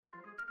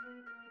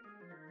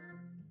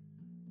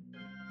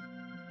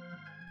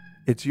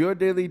It's your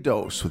daily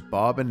dose with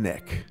Bob and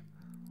Nick.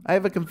 I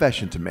have a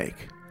confession to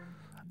make.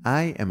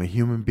 I am a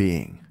human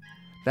being.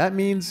 That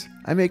means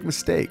I make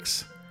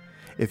mistakes.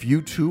 If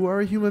you too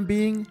are a human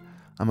being,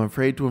 I'm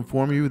afraid to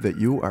inform you that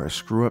you are a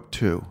screw up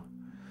too.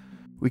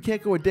 We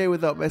can't go a day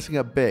without messing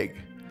up big.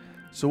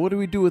 So what do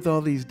we do with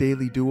all these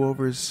daily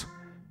do-overs?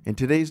 In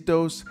today's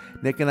dose,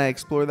 Nick and I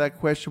explore that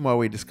question while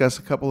we discuss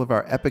a couple of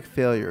our epic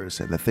failures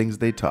and the things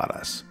they taught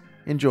us.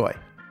 Enjoy.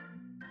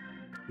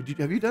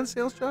 Have you done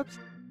sales jobs?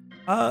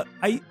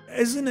 I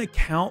as an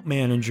account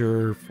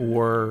manager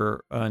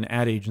for an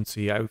ad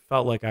agency, I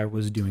felt like I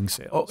was doing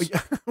sales. Oh,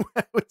 yeah.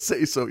 I would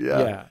say so, yeah.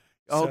 Yeah.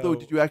 Although, So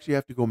did you actually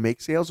have to go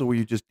make sales, or were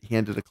you just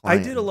handed a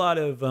client? I did a lot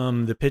of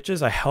the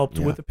pitches. I helped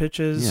with the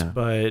pitches,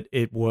 but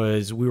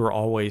we were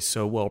always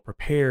so well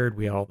prepared.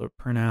 We had all the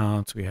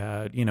printouts. We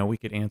had, we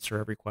could answer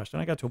every question.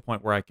 I got to a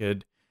point where I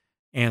could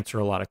answer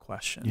a lot of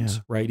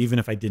questions, right? Even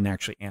if I didn't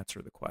actually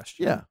answer the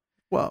question. Yeah.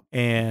 Well,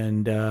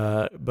 and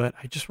but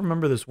I just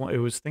remember this one. I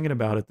was thinking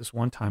about it this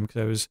one time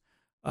because I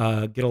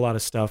was get a lot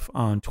of stuff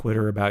on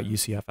Twitter about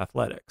UCF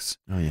athletics.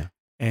 Oh yeah.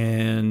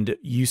 And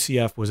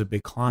UCF was a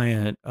big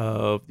client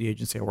of the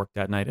agency I worked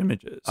at, Night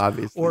Images.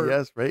 Obviously,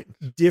 yes, right.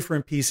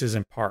 Different pieces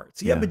and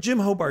parts. Yeah, but Jim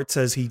Hobart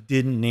says he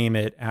didn't name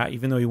it,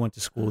 even though he went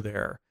to school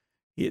there.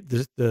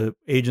 The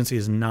agency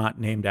is not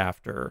named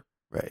after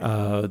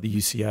the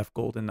UCF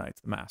Golden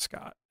Knights, the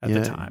mascot at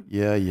the time.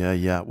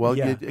 Yeah. Well,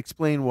 you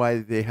explain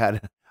why they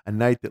had a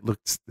knight that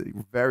looked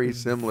very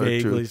similar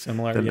vaguely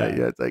similar.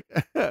 Yeah, it's like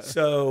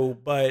so,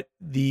 but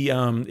the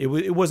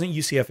it wasn't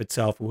UCF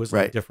itself. It was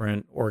like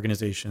different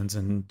organizations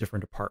and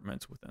different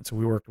departments within. So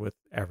we worked with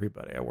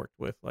everybody. I worked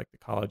with like the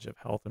College of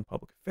Health and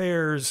Public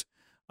Affairs.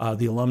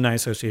 The Alumni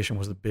Association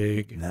was the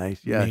big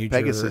major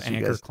Pegasus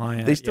anchor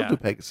client. They still do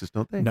Pegasus,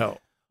 don't they? No,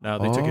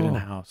 they took it in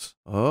house.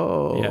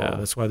 Oh, yeah,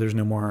 that's why there's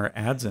no more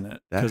ads in it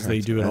because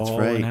they do it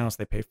all in house.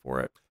 They pay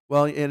for it.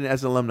 Well, and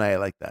as an alumni, I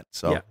like that.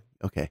 So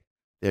okay.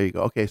 There you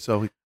go. Okay,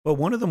 so but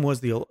one of them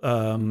was the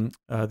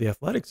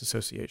Athletics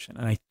Association,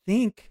 and I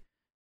think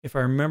if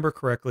I remember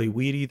correctly,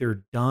 we had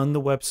either done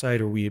the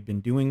website or we had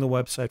been doing the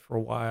website for a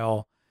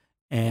while,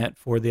 and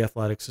for the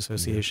Athletics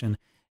Association,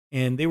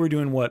 and they were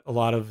doing what a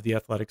lot of the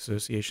athletics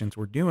associations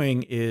were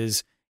doing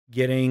is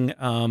getting.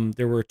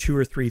 There were 2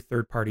 or 3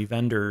 third-party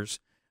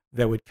vendors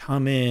that would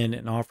come in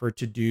and offer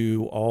to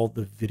do all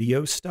the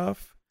video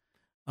stuff,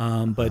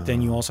 but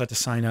then you also had to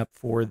sign up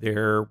for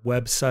their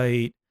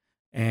website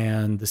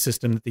and the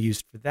system that they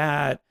used for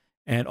that,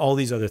 and all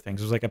these other things.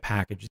 It was like a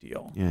package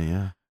deal.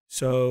 Yeah.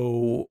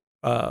 So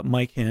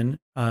Mike Hinn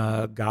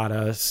got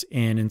us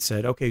in and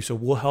said, okay, so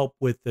we'll help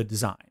with the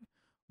design.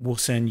 We'll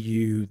send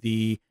you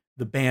the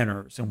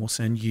banners, and we'll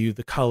send you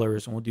the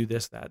colors, and we'll do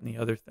this, that, and the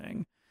other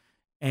thing.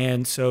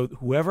 And so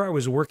whoever I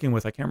was working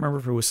with, I can't remember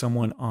if it was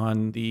someone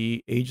on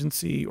the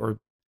agency or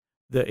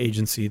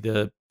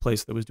the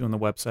place that was doing the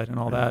website and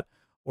all that,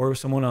 or it was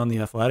someone on the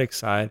athletic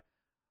side,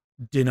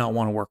 did not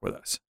want to work with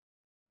us.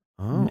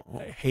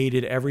 I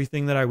hated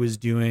everything that I was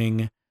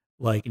doing.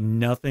 Like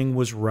nothing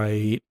was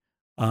right.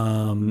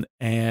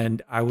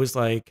 And I was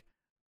like,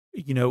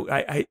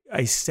 I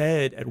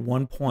said at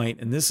one point,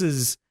 and this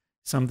is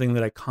something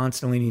that I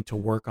constantly need to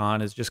work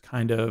on, is just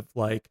kind of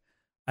like,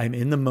 I'm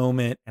in the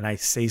moment and I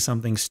say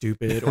something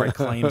stupid or I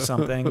claim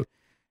something.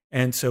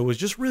 And so it was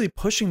just really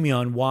pushing me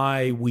on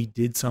why we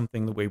did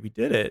something the way we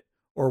did it,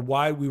 or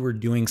why we were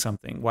doing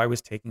something, why it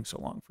was taking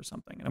so long for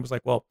something. And I was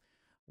like, well,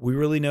 we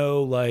really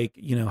know,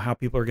 how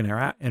people are going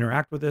to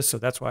interact with this. So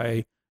that's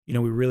why, we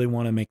really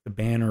want to make the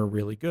banner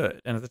really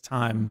good. And at the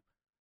time,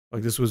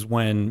 like this was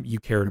when you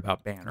cared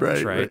about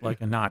banners, right? Like,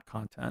 and not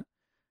content.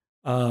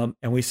 And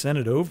we sent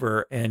it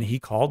over and he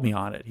called me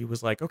on it. He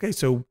was like, okay,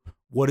 so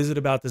what is it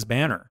about this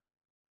banner?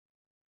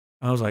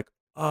 I was like,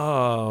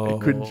 oh,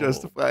 I couldn't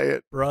justify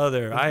it,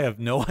 brother. I have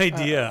no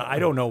idea. I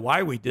don't know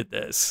why we did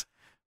this.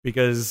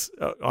 Because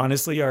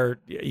honestly,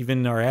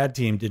 even our ad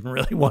team didn't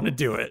really want to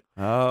do it.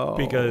 Oh,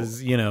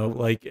 because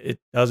it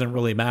doesn't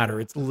really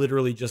matter. It's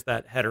literally just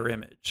that header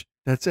image.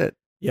 That's it.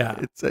 Yeah,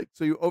 it's like,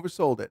 so you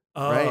oversold it,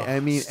 oh, right? I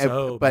mean,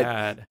 so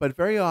bad. But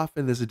very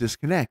often there's a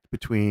disconnect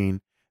between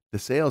the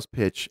sales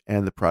pitch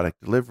and the product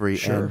delivery,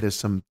 and there's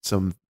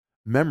some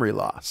memory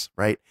loss,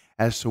 right,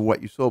 as to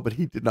what you sold. But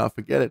he did not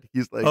forget it.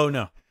 He's like, oh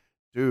no.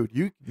 Dude,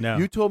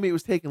 you told me it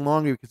was taking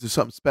longer because there's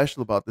something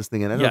special about this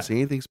thing, and I don't see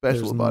anything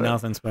special about it. There's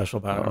nothing special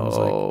about it. I was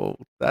like,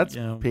 that's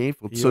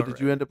painful. So did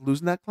you end up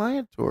losing that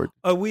client, or?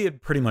 We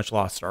had pretty much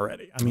lost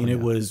already. I mean,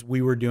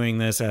 we were doing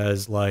this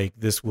as like,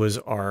 this was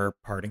our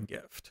parting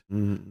gift,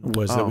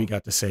 that we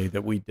got to say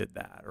that we did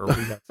that, or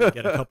we got to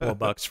get a couple of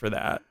bucks for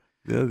that.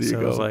 There you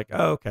go. I was like,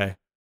 oh, okay.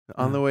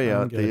 On the way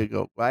out, there you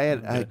go.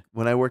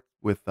 When I worked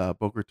with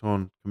Boca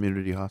Raton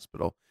Community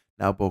Hospital,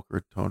 now Boca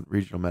Raton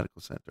Regional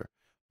Medical Center,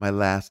 my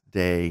last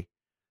day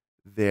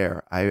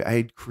there, I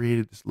had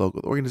created this logo.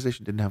 The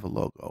organization didn't have a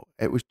logo.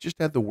 It was just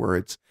had the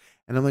words.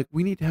 And I'm like,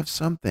 we need to have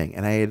something.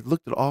 And I had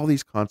looked at all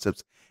these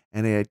concepts,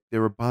 and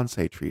there were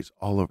bonsai trees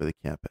all over the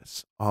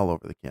campus,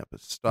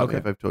 Stop me Okay.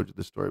 if I've told you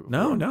this story before.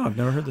 No, I've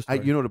never heard this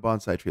story. You know what a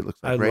bonsai tree looks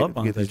like, I right? love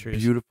You get bonsai these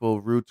trees.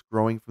 beautiful roots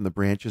growing from the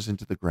branches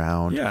into the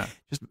ground. Yeah.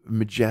 Just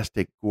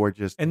majestic,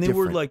 gorgeous, And they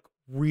were different. like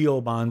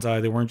real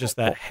bonsai. They weren't just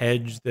that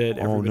hedge that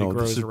everybody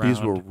grows around.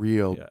 These were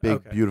real Yeah, big,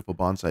 okay. beautiful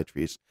bonsai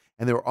trees,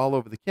 and they were all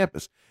over the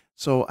campus.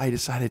 So I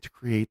decided to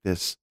create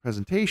this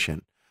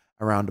presentation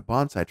around a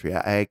bonsai tree.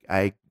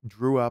 I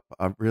drew up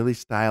a really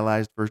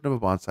stylized version of a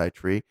bonsai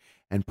tree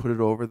and put it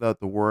over the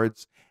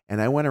words,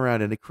 and I went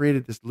around and I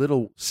created this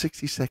little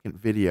 60-second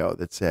video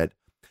that said,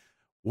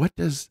 "What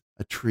does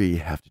a tree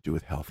have to do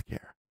with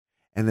healthcare?"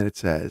 And then it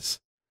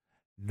says,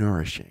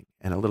 "Nourishing,"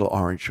 and a little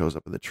orange shows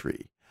up in the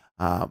tree.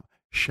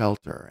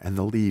 Shelter, and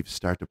the leaves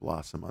start to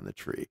blossom on the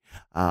tree.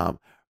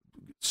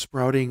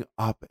 Sprouting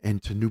up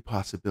into new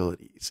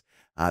possibilities.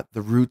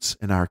 The roots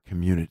in our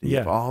community.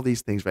 Yeah. All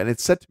these things, right? And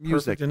it's set to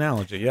music. Perfect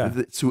analogy, yeah.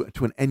 To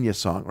an Enya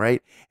song,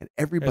 right? And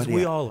everybody. As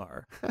we all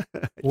are.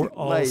 We're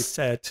all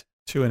set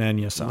to an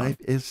Enya song. Life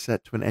is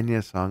set to an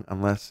Enya song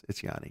unless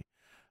it's Yanni.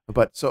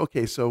 But so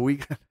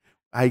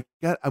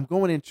I'm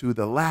going into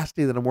the last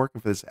day that I'm working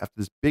for this after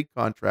this big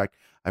contract.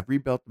 I've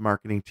rebuilt the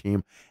marketing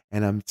team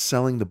and I'm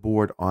selling the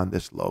board on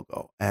this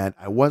logo. And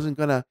I wasn't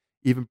going to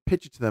even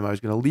pitch it to them. I was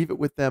going to leave it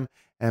with them.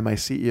 And my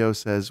CEO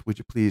says, "Would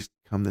you please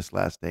come this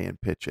last day and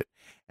pitch it?"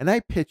 And I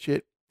pitch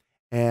it,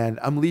 and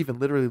I'm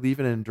literally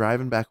leaving and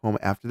driving back home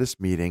after this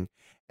meeting.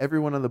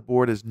 Everyone on the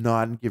board is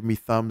nodding, giving me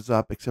thumbs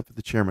up, except for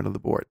the chairman of the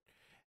board.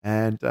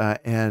 And I'm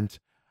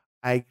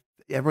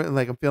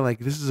feeling like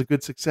this is a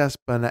good success.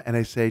 And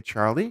I say,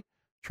 Charlie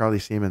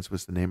Siemens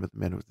was the name of the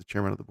man who was the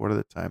chairman of the board at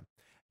the time.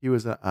 He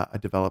was a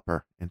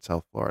developer in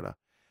South Florida.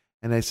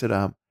 And I said,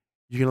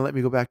 "You going to let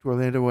me go back to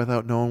Orlando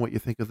without knowing what you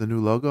think of the new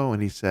logo?"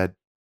 And he said,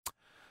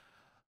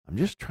 "I'm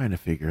just trying to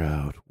figure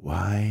out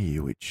why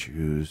you would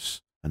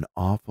choose an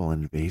awful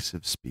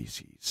invasive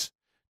species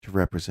to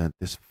represent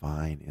this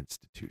fine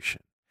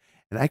institution."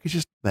 And I could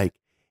just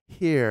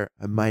hear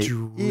my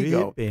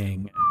ego.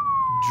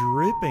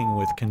 Dripping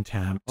with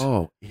contempt.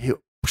 Oh,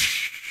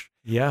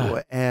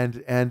 Yeah.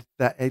 and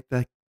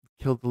that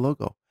killed the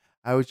logo.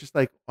 I was just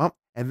like, oh.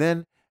 And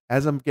then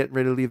as I'm getting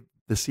ready to leave,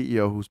 the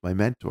CEO, who's my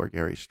mentor,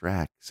 Gary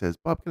Strack, says,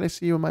 "Bob, can I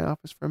see you in my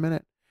office for a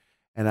minute?"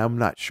 And I'm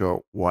not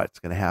sure what's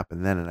going to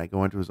happen then. And I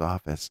go into his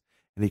office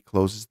and he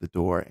closes the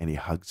door and he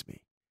hugs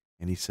me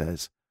and he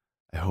says,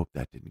 "I hope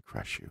that didn't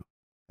crush you.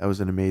 That was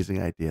an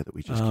amazing idea that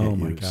we just can't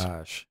use." Oh my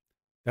gosh.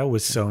 That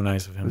was so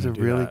nice of him. It was to a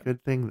do really that.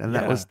 good thing. And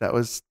Yeah. that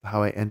was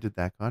how I ended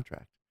that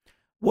contract.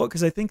 Well,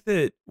 because I think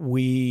that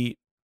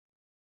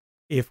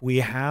if we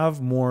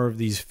have more of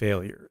these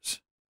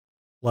failures,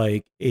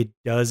 it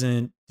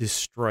doesn't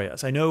destroy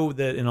us. I know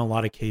that in a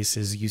lot of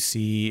cases you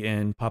see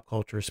in pop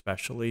culture,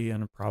 especially,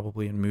 and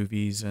probably in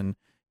movies and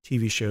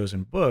TV shows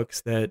and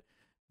books, that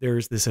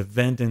there's this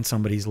event in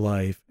somebody's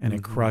life and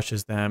it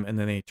crushes them and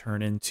then they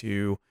turn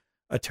into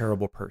a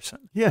terrible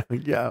person. Yeah.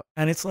 Yeah.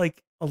 And it's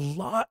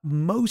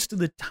most of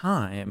the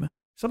time,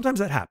 sometimes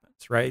that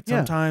happens, right? Yeah.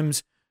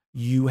 Sometimes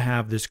you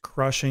have this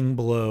crushing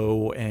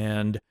blow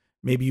and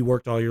maybe you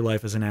worked all your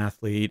life as an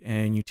athlete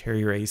and you tear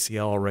your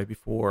ACL right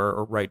before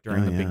or right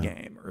during the big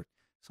game or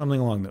something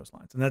along those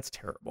lines. And that's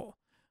terrible.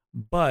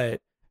 But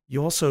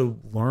you also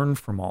learn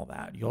from all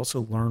that. You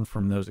also learn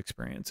from those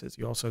experiences.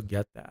 You also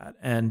get that.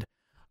 And,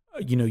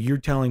 you're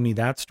telling me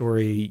that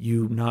story,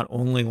 you not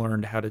only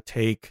learned how to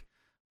take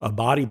a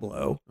body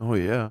blow Oh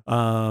yeah.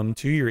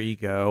 to your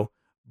ego,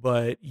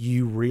 but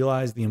you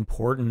realize the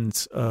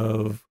importance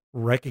of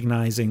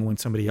recognizing when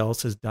somebody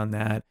else has done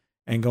that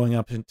and going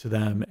up to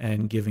them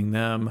and giving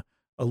them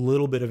a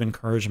little bit of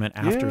encouragement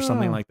after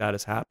something Yeah. like that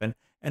has happened,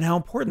 and how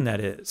important that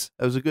is.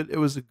 It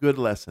was a good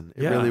lesson.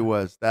 It Yeah. really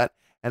was that.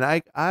 And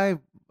I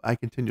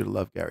continue to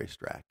love Gary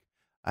Strack.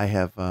 I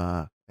have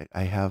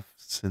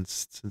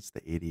since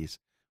the 80s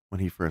when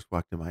he first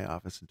walked in my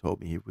office and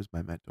told me he was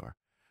my mentor.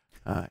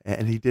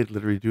 And he did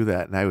literally do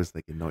that. And I was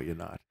thinking, no, you're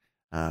not.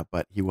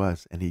 But he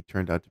was, and he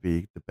turned out to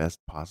be the best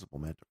possible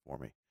mentor for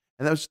me.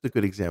 And that was just a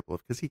good example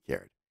of, because he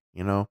cared.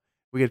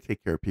 We got to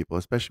take care of people,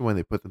 especially when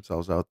they put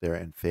themselves out there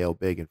and fail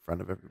big in front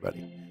of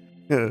everybody.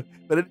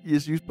 But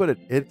as you put it,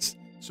 it's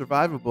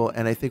survivable.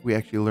 And I think we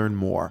actually learn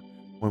more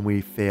when we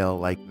fail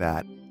like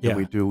that than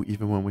we do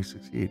even when we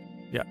succeed.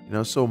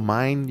 Yeah. So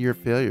mind your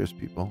failures,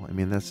 people. I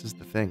mean, this is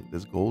the thing.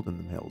 There's gold in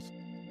the hills.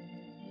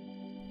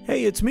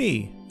 Hey, it's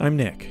me. I'm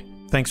Nick.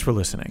 Thanks for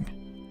listening.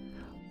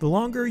 The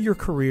longer your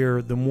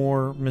career, the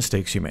more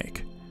mistakes you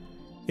make.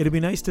 It'd be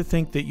nice to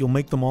think that you'll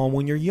make them all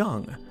when you're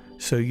young,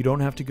 so you don't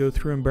have to go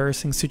through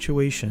embarrassing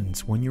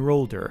situations when you're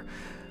older.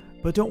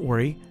 But don't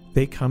worry,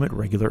 they come at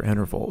regular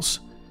intervals.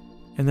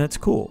 And that's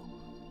cool,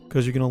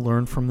 because you're going to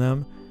learn from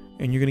them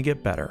and you're going to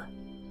get better.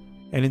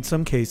 And in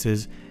some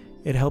cases,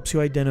 it helps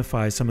you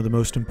identify some of the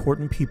most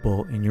important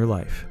people in your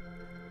life.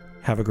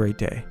 Have a great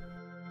day.